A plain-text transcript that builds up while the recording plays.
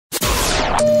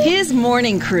His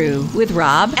morning crew with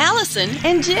Rob, Allison,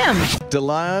 and Jim.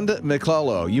 Deland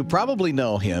McCullough. You probably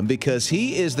know him because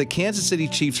he is the Kansas City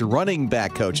Chiefs running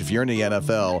back coach. If you're in the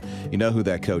NFL, you know who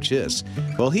that coach is.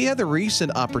 Well, he had the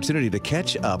recent opportunity to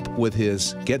catch up with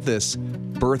his, get this,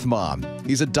 birth mom.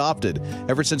 He's adopted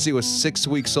ever since he was 6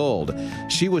 weeks old.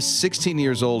 She was 16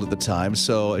 years old at the time,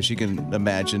 so as you can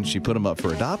imagine, she put him up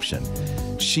for adoption.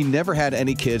 She never had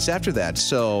any kids after that,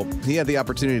 so he had the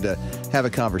opportunity to have a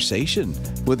conversation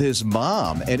with his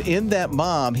mom. And in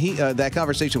that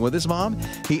conversation with his mom,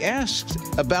 he asked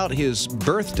about his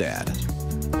birth dad.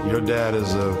 Your dad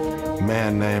is a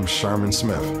man named Sherman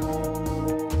Smith.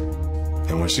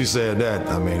 And when she said that,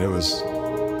 I mean,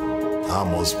 I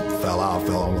almost fell out,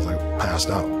 almost like passed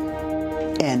out.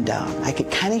 And I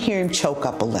could kind of hear him choke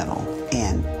up a little.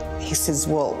 And he says,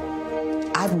 well,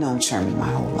 I've known Sherman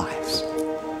my whole life.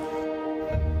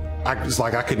 It's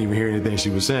like I couldn't even hear anything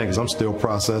she was saying because I'm still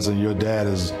processing your dad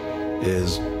is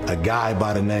a guy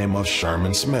by the name of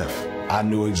Sherman Smith. I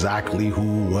knew exactly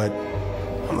who, what.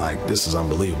 I'm like, this is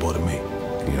unbelievable to me,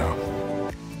 you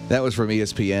know. That was from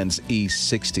ESPN's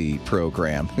E60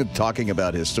 program, talking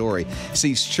about his story.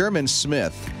 See, Sherman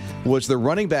Smith was the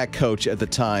running back coach at the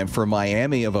time for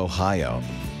Miami of Ohio.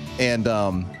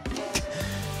 And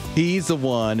he's the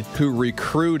one who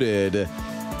recruited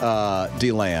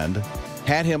Deland,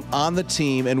 had him on the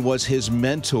team, and was his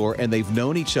mentor, and they've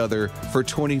known each other for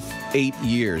 28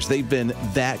 years. They've been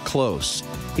that close.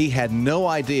 He had no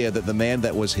idea that the man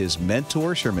that was his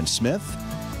mentor, Sherman Smith,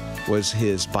 was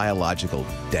his biological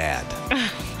dad.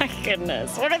 Oh, my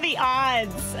goodness. What are the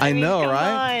odds? I mean, know, come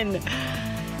right?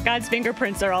 On. God's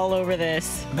fingerprints are all over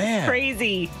this. Man.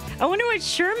 Crazy. I wonder what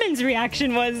Sherman's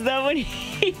reaction was, though, when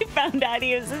he found out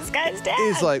he was this guy's dad.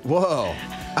 He's like, whoa.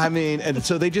 I mean, and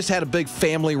so they just had a big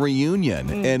family reunion,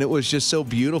 and it was just so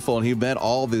beautiful. And he met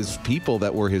all these people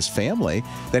that were his family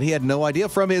that he had no idea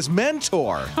from his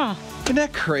mentor. Huh. Isn't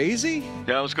that crazy?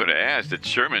 Yeah, I was going to ask that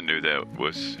Sherman knew that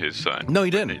was his son. No,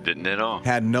 he didn't. He didn't at all.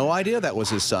 Had no idea that was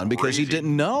his son because he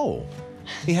didn't know.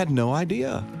 He had no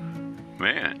idea.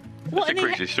 Man. That's a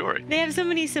crazy story. They have so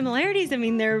many similarities. I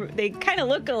mean, they kind of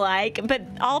look alike, but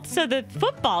also the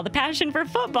passion for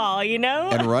football, you know?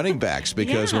 And running backs,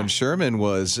 because when Sherman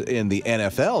was in the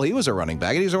NFL, he was a running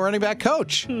back, and he's a running back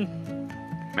coach.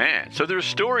 Man, so there's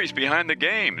stories behind the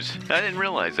games. I didn't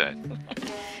realize that.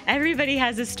 Everybody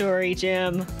has a story,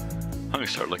 Jim. I'm going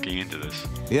to start looking into this.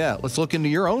 Yeah, let's look into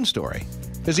your own story,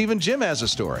 because even Jim has a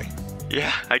story.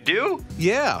 Yeah, I do?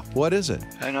 Yeah, what is it?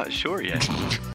 I'm not sure yet.